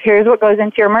savings, here's what goes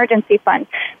into your emergency fund.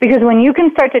 Because when you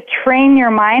can start to train your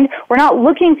mind, we're not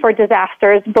looking for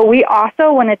disasters, but we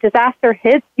also, when a disaster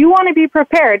hits, you want to be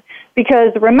prepared.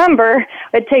 Because remember,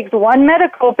 it takes one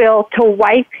medical bill to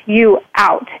wipe you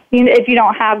out if you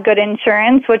don't have good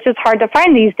insurance, which is hard to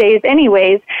find these days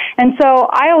anyways. And so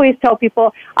I always tell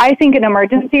people, I think an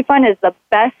emergency fund is the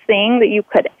best thing that you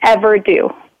could ever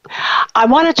do. I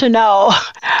wanted to know,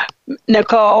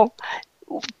 Nicole,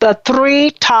 the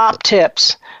 3 top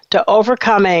tips to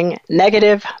overcoming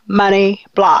negative money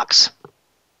blocks.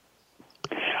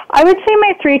 I would say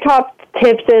my 3 top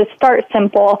tips is start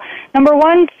simple. Number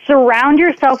 1, surround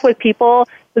yourself with people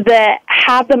that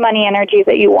have the money energy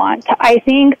that you want. I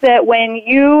think that when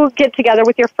you get together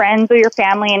with your friends or your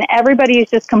family and everybody is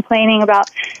just complaining about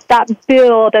that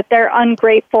bill that they're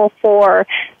ungrateful for,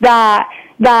 that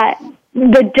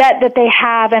the debt that they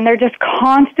have, and they're just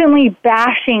constantly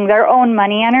bashing their own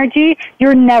money energy,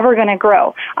 you're never going to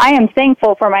grow. I am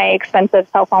thankful for my expensive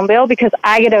cell phone bill because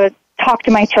I get to talk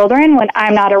to my children when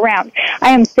I'm not around.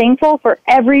 I am thankful for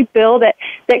every bill that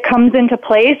comes into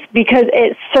place because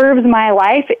it serves my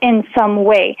life in some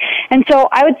way. And so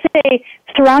I would say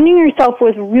surrounding yourself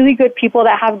with really good people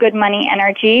that have good money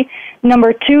energy.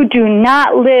 Number 2, do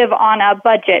not live on a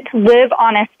budget. Live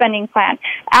on a spending plan.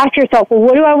 Ask yourself, well,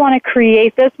 what do I want to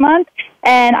create this month?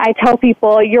 And I tell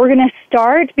people, you're going to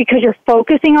start, because you're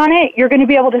focusing on it, you're going to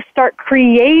be able to start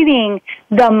creating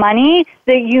the money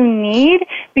that you need,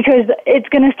 because it's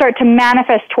going to start to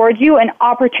manifest towards you and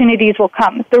opportunities will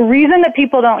come. The reason that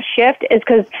people don't shift is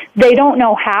because they don't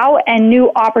know how and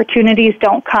new opportunities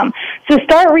don't come. So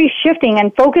start reshifting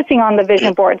and focusing on the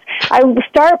vision boards. I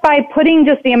start by putting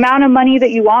just the amount of money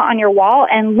that you want on your wall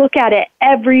and look at it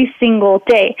every single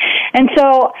day. And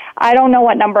so I don't know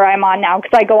what number I'm on now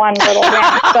because I go on little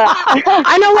rants, but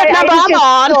I know what number I'm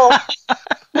on.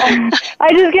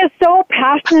 I just get so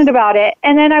passionate about it.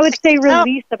 And then I would say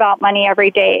release about money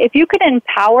every day. If you could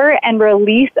empower and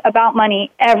release about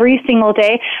money every single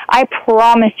day, I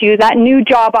promise you that new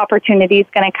job opportunity is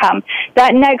going to come.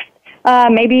 That next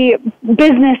maybe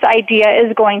business idea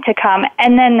is going to come.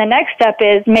 And then the next step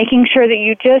is making sure that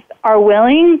you just are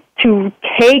willing to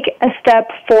take a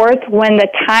step forth when the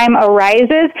time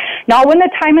arises, not when the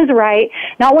time is right,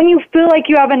 not when you feel like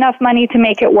you have enough money to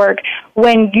make it work.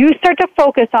 When you start to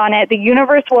focus on it, the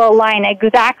universe will align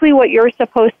exactly what you're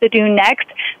supposed to do next,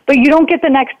 but you don't get the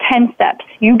next 10 steps.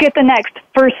 You get the next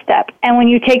first step. And when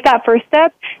you take that first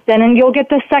step, then you'll get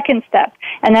the second step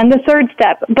and then the third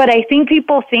step. But I think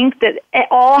people think that it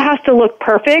all has to look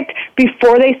perfect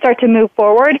before they start to move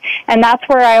forward. And that's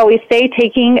where I always say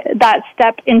taking that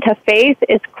step into faith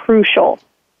is crucial.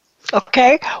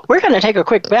 Okay, we're going to take a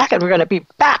quick break and we're going to be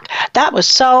back. That was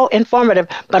so informative,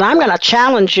 but I'm going to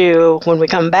challenge you when we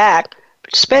come back,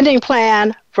 spending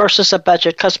plan versus a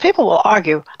budget, because people will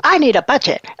argue, I need a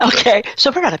budget. Okay, so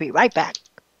we're going to be right back.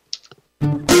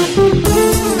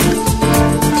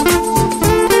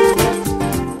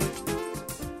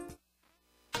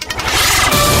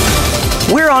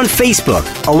 We're on Facebook,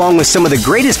 along with some of the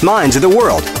greatest minds of the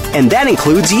world, and that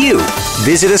includes you.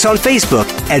 Visit us on Facebook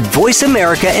at Voice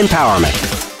America Empowerment.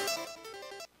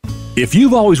 If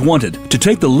you've always wanted to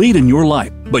take the lead in your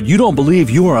life, but you don't believe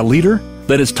you are a leader,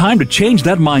 then it's time to change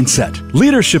that mindset.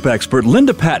 Leadership expert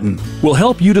Linda Patton will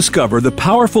help you discover the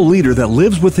powerful leader that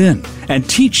lives within and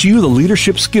teach you the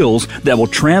leadership skills that will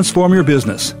transform your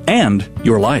business and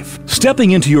your life.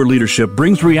 Stepping into your leadership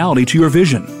brings reality to your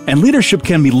vision, and leadership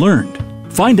can be learned.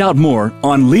 Find out more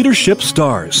on Leadership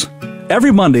Stars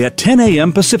every Monday at 10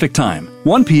 a.m. Pacific Time,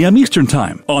 1 p.m. Eastern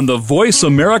Time on the Voice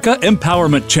America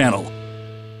Empowerment Channel.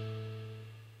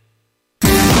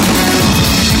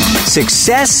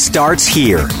 Success starts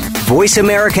here.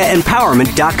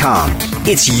 VoiceAmericaEmpowerment.com.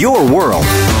 It's your world.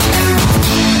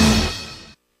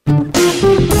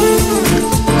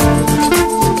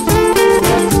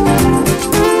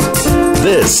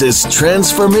 This is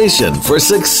Transformation for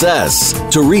Success.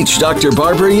 To reach Dr.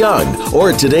 Barbara Young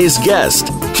or today's guest,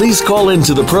 please call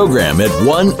into the program at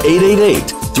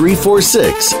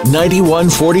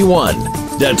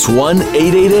 1-888-346-9141. That's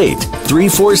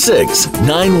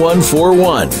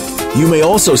 1-888-346-9141. You may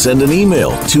also send an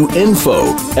email to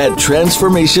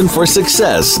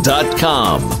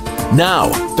info@transformationforsuccess.com.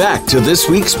 Now, back to this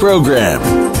week's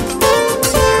program.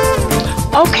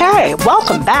 Okay,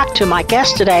 welcome back to my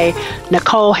guest today,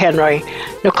 Nicole Henry.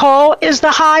 Nicole is the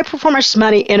high performance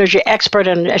money energy expert,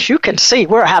 and as you can see,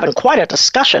 we're having quite a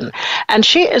discussion. And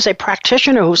she is a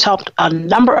practitioner who's helped a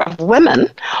number of women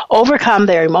overcome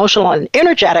their emotional and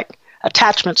energetic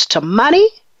attachments to money,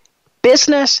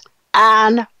 business,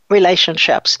 and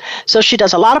relationships. So she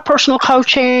does a lot of personal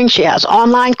coaching, she has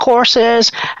online courses,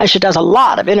 and she does a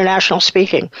lot of international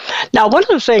speaking. Now, one of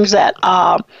the things that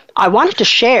I wanted to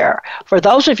share for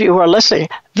those of you who are listening,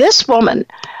 this woman,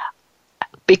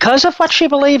 because of what she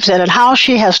believes in and how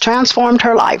she has transformed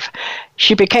her life,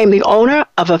 she became the owner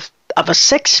of a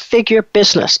six-figure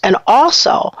business and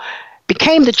also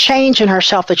became the change in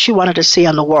herself that she wanted to see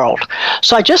in the world.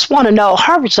 So I just want to know,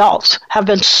 her results have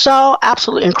been so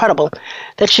absolutely incredible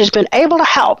that she's been able to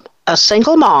help a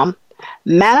single mom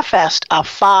manifest a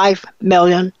 $5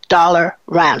 million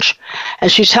ranch.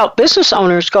 And she's helped business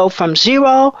owners go from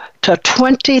 $0 to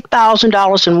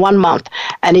 $20,000 in 1 month,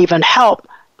 and even help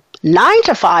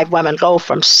 9-to-5 women go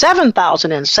from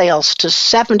 $7,000 in sales to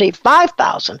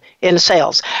 $75,000 in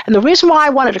sales. And the reason why I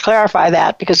wanted to clarify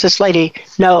that, because this lady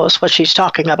knows what she's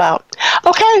talking about.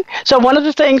 Okay, so one of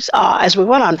the things, as we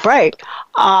went on break,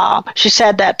 she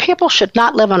said that people should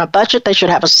not live on a budget. They should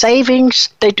have a savings.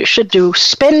 They should do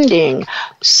spending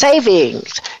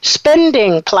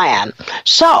plan.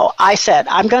 So I said,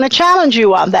 I'm going to challenge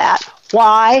you on that.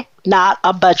 Why not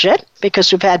a budget?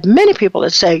 Because we've had many people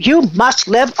that say you must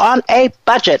live on a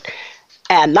budget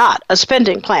and not a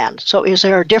spending plan. So is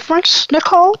there a difference,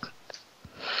 Nicole?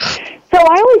 So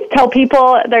I always tell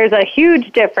people there's a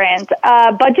huge difference.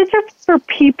 Budgets are for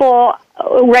people,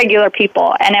 regular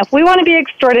people. And if we want to be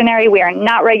extraordinary, we are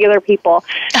not regular people.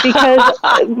 Because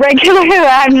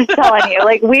I'm just telling you,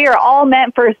 like, we are all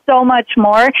meant for so much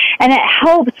more. And it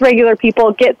helps regular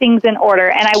people get things in order.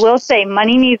 And I will say,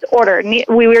 money needs order.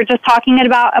 We were just talking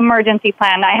about emergency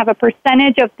plan. I have a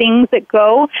percentage of things that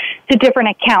go to different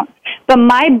accounts. But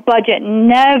my budget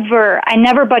I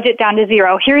never budget down to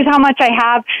zero. Here's how much I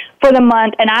have for the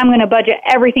month, and I'm going to budget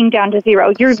everything down to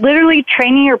zero. You're literally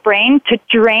training your brain to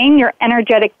drain your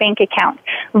energetic bank account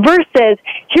versus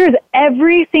here's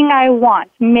everything I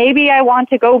want. Maybe I want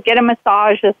to go get a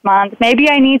massage this month. Maybe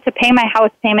I need to pay my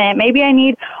house payment. Maybe I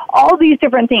need all these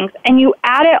different things. And you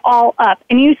add it all up,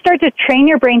 and you start to train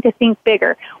your brain to think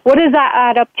bigger. What does that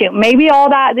add up to? Maybe all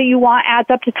that you want adds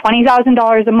up to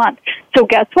 $20,000 a month. So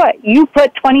guess what? You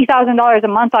put $20,000 a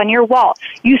month on your wall.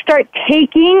 You start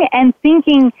taking and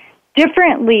thinking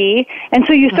differently, and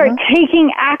so you start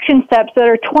taking action steps that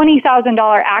are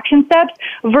 $20,000 action steps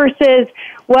versus,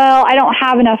 well, I don't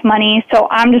have enough money, so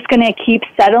I'm just going to keep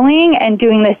settling and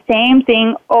doing the same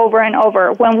thing over and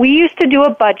over. When we used to do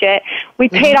a budget, we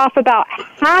paid off about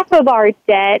half of our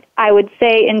debt, I would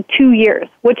say, in 2 years,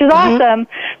 which is awesome,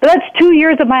 but that's 2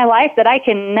 years of my life that I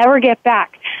can never get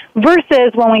back.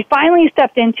 Versus when we finally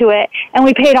stepped into it and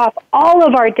we paid off all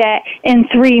of our debt in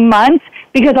 3 months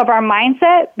because of our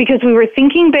mindset, because we were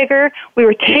thinking bigger, we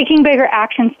were taking bigger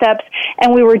action steps,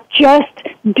 and we were just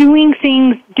doing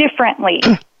things differently.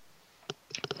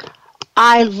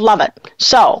 I love it.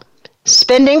 So,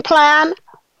 spending plan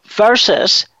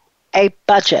versus a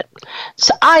budget.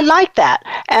 So I like that.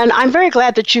 And I'm very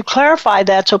glad that you clarified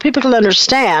that so people can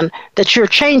understand that you're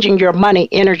changing your money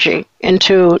energy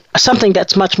into something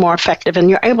that's much more effective and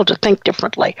you're able to think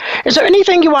differently. Is there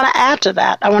anything you want to add to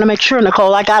that? I want to make sure,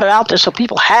 Nicole, I got it out there so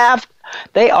people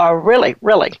they are really,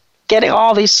 really getting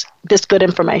all this good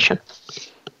information.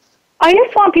 I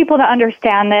just want people to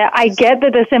understand that I get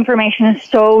that this information is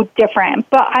so different,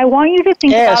 but I want you to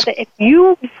think about that if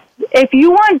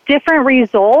you want different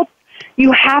results,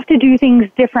 you have to do things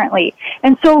differently.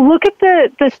 And so look at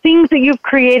the things that you've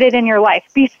created in your life.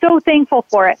 Be so thankful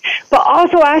for it. But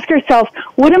also ask yourself,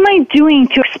 what am I doing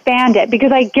to expand it?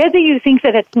 Because I get that you think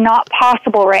that it's not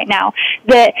possible right now,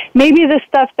 that maybe this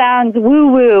stuff sounds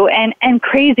woo-woo and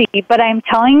crazy, but I'm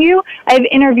telling you, I've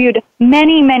interviewed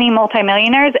many, many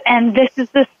multimillionaires, and this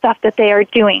is the stuff that they are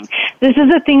doing. This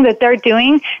is the thing that they're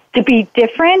doing to be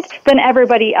different than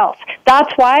everybody else.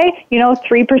 That's why,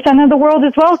 3% of the world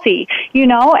is wealthy,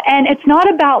 and it's not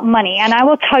about money. And I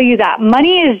will tell you that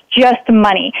money is just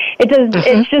money.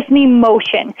 It's just an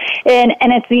emotion, and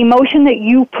it's the emotion that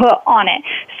you put on it.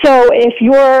 So if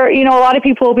you're, a lot of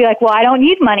people will be like, well, I don't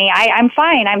need money. I'm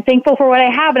fine. I'm thankful for what I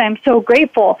have, and I'm so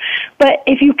grateful. But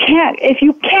if you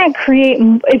can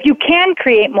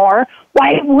create more,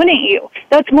 why wouldn't you?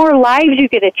 That's more lives you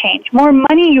get to change, more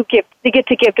money you get to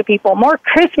give to people, more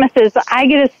Christmases that I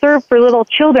get to serve for little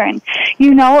children,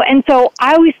 And so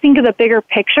I always think of the bigger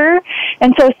picture.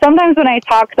 And so sometimes when I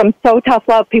talk, 'cause I'm so tough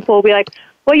love, people will be like,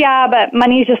 well, yeah, but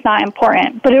money is just not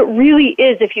important. But it really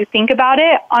is if you think about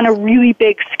it on a really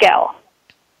big scale.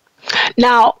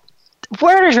 Now,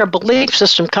 where does your belief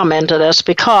system come into this?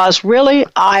 Because really,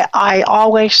 I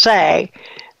always say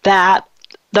that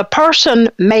the person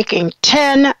making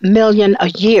 $10 million a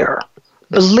year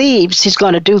believes he's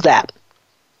going to do that.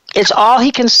 It's all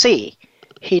he can see.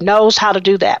 He knows how to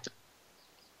do that.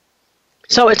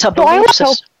 So it's a belief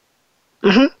system.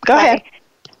 Go ahead.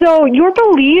 So your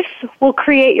beliefs will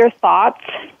create your thoughts,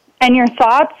 and your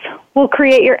thoughts will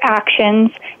create your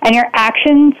actions, and your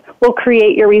actions will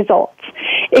create your results.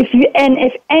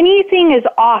 If anything is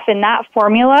off in that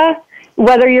formula,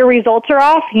 whether your results are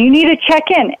off, you need to check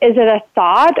in. Is it a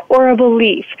thought or a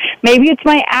belief? Maybe it's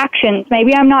my actions.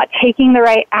 Maybe I'm not taking the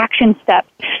right action steps.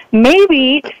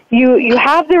 Maybe you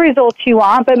have the results you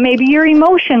want, but maybe your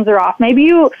emotions are off. Maybe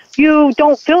you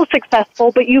don't feel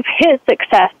successful, but you've hit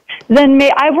success. Then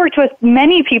I've worked with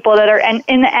many people that are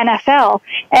in the NFL,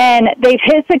 and they've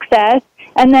hit success,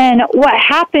 and then what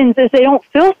happens is they don't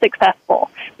feel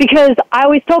successful. Because I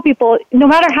always tell people, no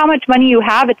matter how much money you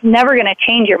have, it's never going to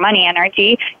change your money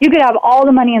energy. You could have all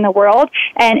the money in the world,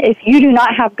 and if you do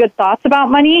not have good thoughts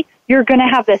about money, you're going to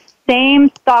have the same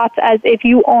thoughts as if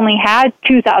you only had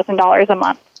 $2,000 a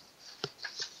month.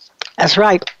 That's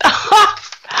right.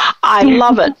 I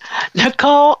love it.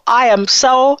 Nicole, I am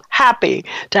so happy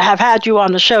to have had you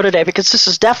on the show today, because this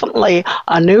is definitely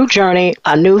a new journey,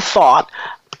 a new thought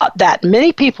that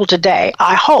many people today,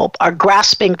 I hope, are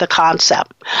grasping the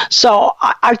concept. So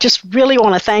I just really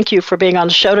want to thank you for being on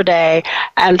the show today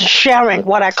and sharing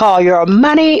what I call your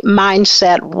money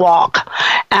mindset walk.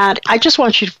 And I just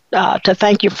want you to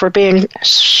thank you for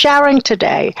sharing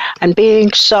today and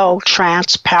being so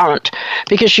transparent,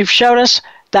 because you've showed us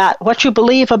that what you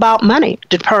believe about money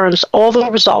determines all the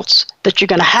results that you're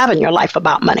going to have in your life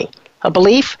about money. A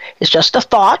belief is just a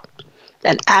thought,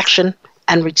 an action,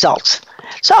 and results.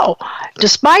 So,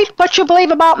 despite what you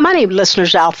believe about money,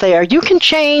 listeners out there, you can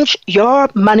change your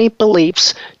money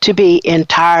beliefs to be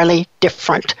entirely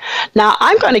different. Now,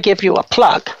 I'm going to give you a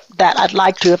plug that I'd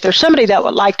like to, if there's somebody that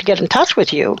would like to get in touch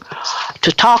with you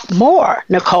to talk more,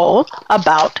 Nicole,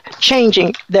 about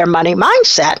changing their money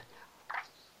mindset,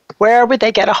 where would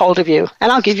they get a hold of you?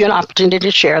 And I'll give you an opportunity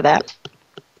to share that.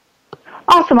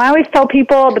 Awesome. I always tell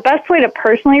people the best way to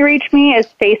personally reach me is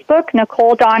Facebook,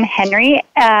 Nicole Dawn Henry,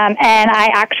 and I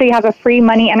actually have a free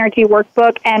money energy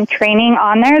workbook and training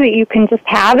on there that you can just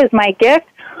have as my gift.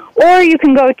 Or you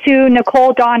can go to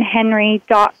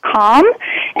NicoleDawnHenry.com,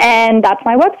 and that's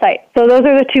my website. So those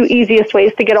are the two easiest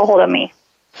ways to get a hold of me.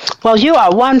 Well, you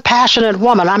are one passionate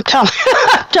woman, I'm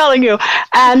telling you.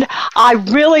 And I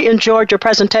really enjoyed your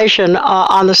presentation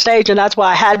on the stage, and that's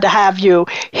why I had to have you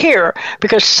here,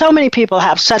 because so many people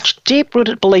have such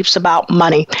deep-rooted beliefs about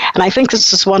money. And I think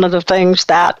this is one of the things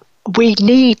that we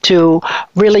need to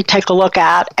really take a look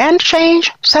at and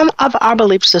change some of our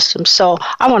belief systems. So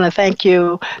I want to thank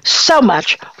you so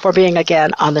much for being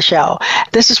again on the show.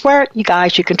 This is where, you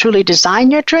guys, you can truly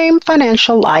design your dream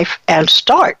financial life and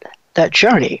start the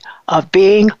journey of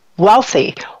being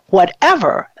wealthy,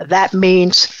 whatever that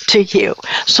means to you.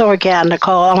 So again,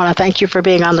 Nicole, I want to thank you for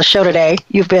being on the show today.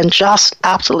 You've been just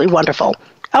absolutely wonderful.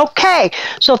 Okay,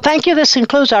 so thank you. This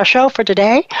concludes our show for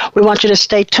today. We want you to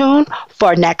stay tuned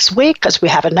for next week, because we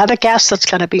have another guest that's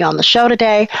going to be on the show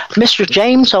today, Mr.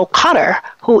 James O'Connor,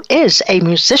 who is a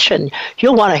musician.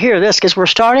 You'll want to hear this, because we're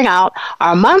starting out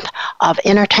our month of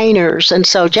entertainers. And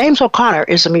so James O'Connor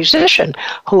is a musician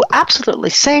who absolutely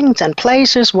sings and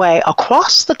plays his way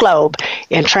across the globe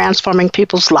in transforming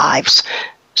people's lives.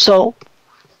 So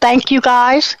thank you,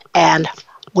 guys, and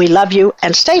we love you,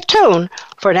 and stay tuned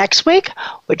for next week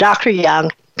with Dr. Young,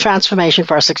 Transformation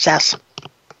for Success.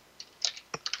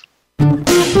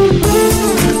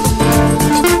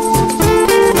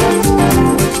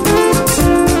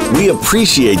 We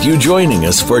appreciate you joining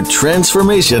us for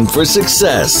Transformation for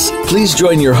Success. Please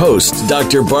join your host,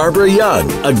 Dr. Barbara Young,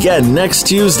 again next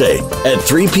Tuesday at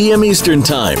 3 p.m. Eastern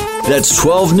Time. That's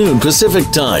 12 noon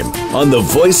Pacific Time on the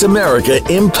Voice America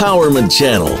Empowerment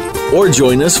Channel. Or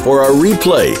join us for our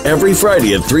replay every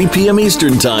Friday at 3 p.m.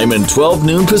 Eastern Time and 12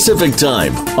 noon Pacific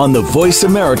Time on the Voice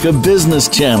America Business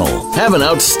Channel. Have an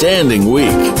outstanding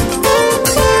week.